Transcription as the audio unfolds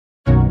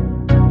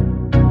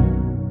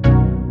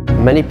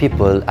Many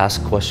people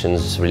ask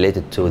questions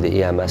related to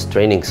the EMS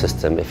training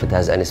system, if it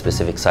has any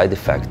specific side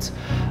effects.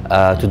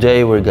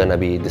 Today we're going to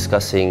be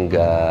discussing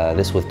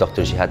this with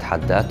Dr. Jihad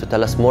Haddad to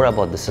tell us more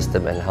about the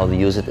system and how they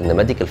use it in the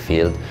medical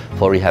field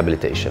for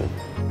rehabilitation.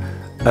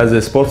 As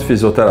a sports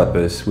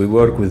physiotherapist, we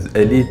work with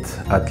elite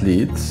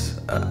athletes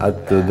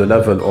at the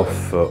level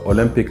of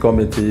Olympic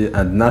Committee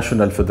and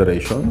national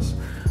federations.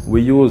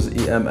 We use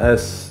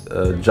EMS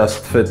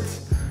Justfit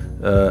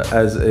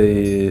as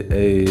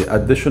a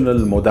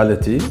additional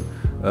modality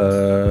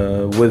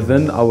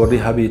within our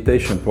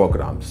rehabilitation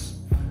programs.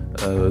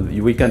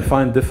 We can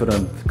find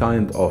different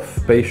kind of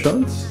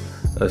patients,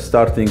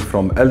 starting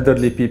from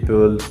elderly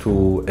people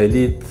to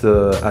elite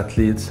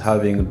athletes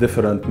having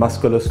different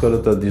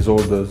musculoskeletal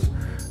disorders,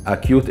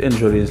 acute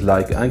injuries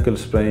like ankle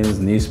sprains,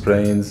 knee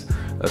sprains,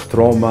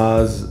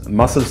 traumas,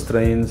 muscle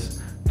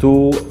strains,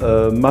 to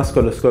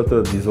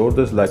musculoskeletal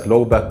disorders like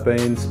low back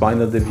pain,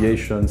 spinal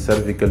deviation,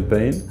 cervical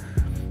pain.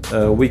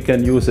 We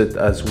can use it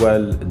as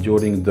well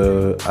during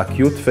the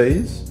acute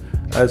phase,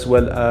 as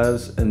well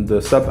as in the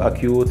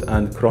subacute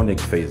and chronic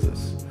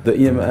phases. The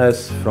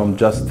EMS from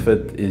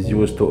Justfit is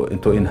used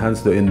to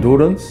enhance the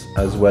endurance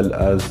as well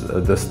as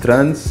the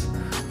strength,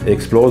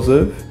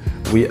 explosive.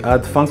 We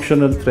add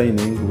functional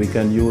training. We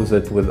can use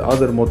it with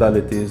other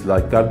modalities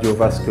like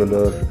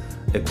cardiovascular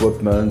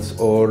equipments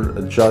or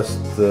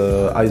just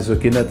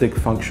isokinetic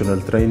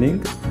functional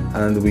training,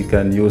 and we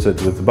can use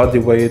it with body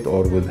weight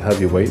or with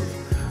heavy weight.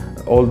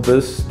 All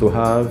this to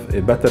have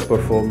a better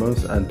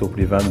performance and to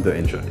prevent the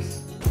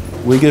injuries.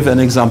 We give an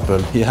example.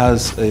 He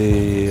has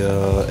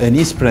a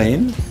knee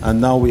sprain, and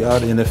now we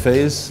are in a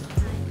phase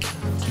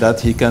that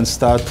he can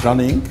start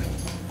running.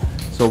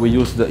 So we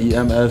use the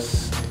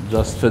EMS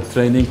Justfit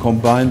training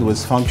combined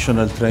with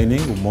functional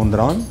training,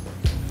 Mondran.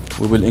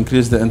 We will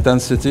increase the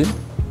intensity,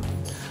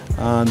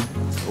 and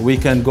we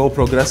can go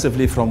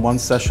progressively from one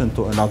session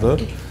to another.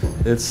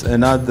 It's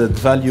an added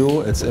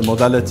value, it's a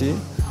modality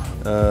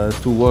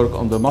to work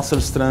on the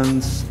muscle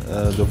strength,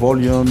 the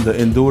volume, the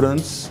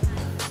endurance,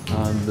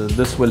 and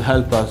this will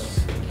help us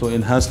to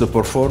enhance the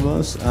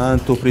performance and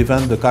to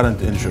prevent the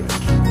current injury.